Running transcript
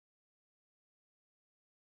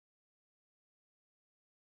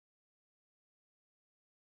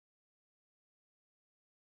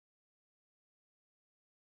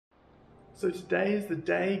So today is the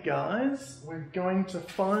day, guys. We're going to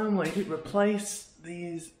finally replace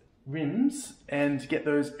these rims and get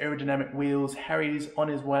those aerodynamic wheels. Harry's on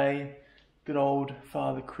his way. Good old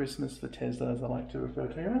Father Christmas for Tesla, as I like to refer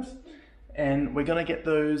to him as. And we're going to get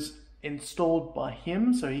those installed by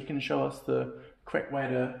him so he can show us the correct way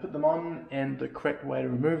to put them on and the correct way to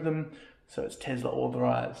remove them, so it's Tesla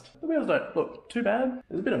authorized. The wheels don't look too bad.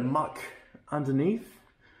 There's a bit of muck underneath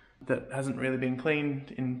that hasn't really been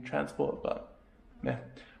cleaned in transport, but yeah,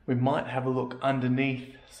 we might have a look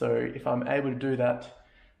underneath. So if I'm able to do that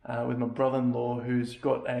with my brother-in-law who's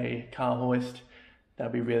got a car hoist,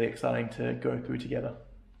 that'd be really exciting to go through together.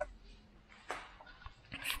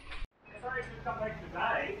 Sorry to come back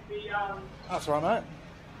today. That's right, mate.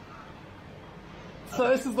 So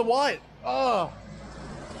this is the white. Oh.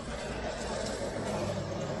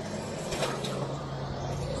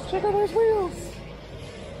 Check out those wheels.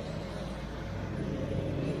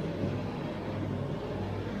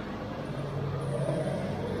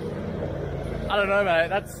 I don't know, mate.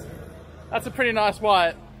 That's a pretty nice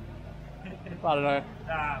white. I don't know.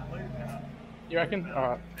 You reckon?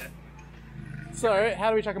 All right. So,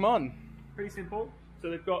 how do we chuck them on? Pretty simple. So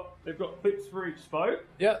they've got clips for each spoke.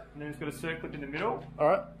 Yep. And then it's got a circlip in the middle. All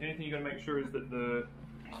right. The only thing you got to make sure is that the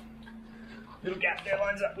little gap there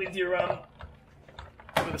lines up with your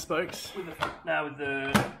With the spokes. with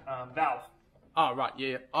the valve. Oh right,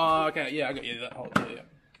 yeah. Oh okay, yeah, I got you that whole yeah. There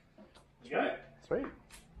you go. Sweet.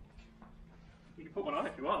 You can put one on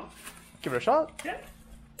if you want. Give it a shot. Yeah.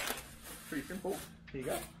 Pretty simple. Here you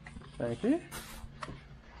go. Thank you.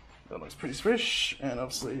 That looks pretty swish, and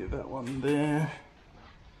obviously that one there.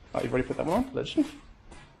 Oh, you've already put that one on? Legend.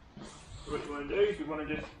 So what you want to do is you want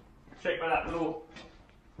to just check where that little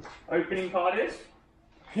opening part is.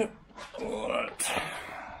 Yep. Alright.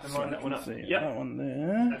 And line that one up. See Yep. that one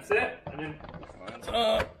there. That's it. And then Lines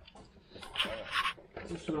up.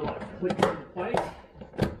 just sort of like click it into place.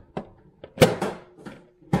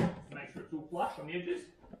 Make sure it's all flush on the edges.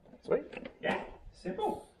 Sweet. Yeah,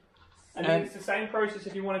 simple. And then it's the same process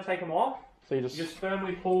if you want to take them off. So you You just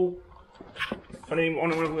firmly pull on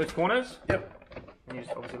one of those corners. Yep. And you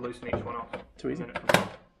just obviously loosen each one off. Too easy.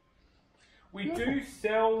 We do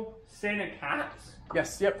sell Santa cats.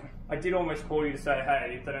 Yes, yep. I did almost call you to say,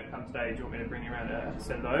 hey, if they don't come today, do you want me to bring you around to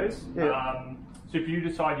send those? Yeah. So if you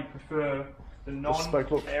decide you prefer the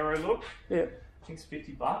non-aero look, Yeah. I think it's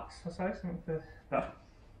 $50 or so. Something for that.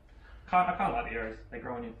 I can't like the Aeros. They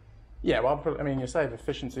grow on you. Yeah, well, I mean, you save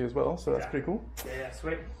efficiency as well, so that's pretty cool. Yeah,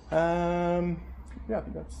 sweet. Yeah, I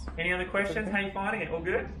think that's... Any other questions? How are you finding it? All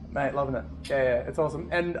good? Mate, loving it. Yeah, it's awesome.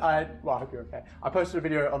 And well, I hope you're okay. I posted a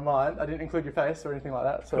video online. I didn't include your face or anything like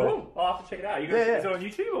that. So. Cool. I'll have to check it out. You guys, is it on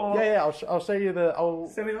YouTube or? Yeah, I'll show you the...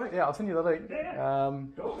 Send me the link. Yeah, I'll send you the link. Yeah.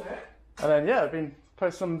 Cool, yeah. And then, yeah, I've been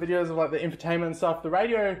posting some videos of like the infotainment and stuff. The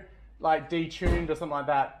radio, like, detuned or something like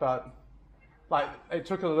that, but... Like, it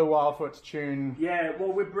took a little while for it to tune. Yeah,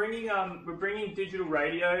 well, we're bringing digital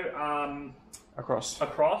radio Across.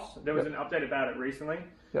 There was an update about it recently.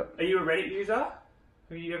 Yep. Are you a Reddit user?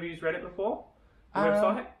 Have you ever used Reddit before? The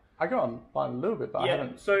website? I go online a little bit, but I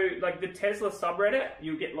haven't. So, like the Tesla subreddit,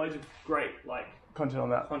 you'll get loads of great content on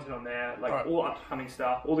that. content on there, all upcoming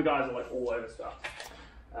stuff. All the guys are like all over stuff.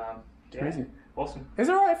 Crazy. Awesome. Is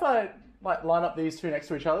it alright if I like line up these two next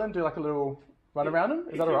to each other and do like a little run around them?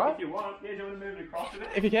 Is that alright? If you want, yeah, do you want to move it across a bit?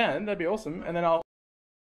 If you can, that'd be awesome. And then I'll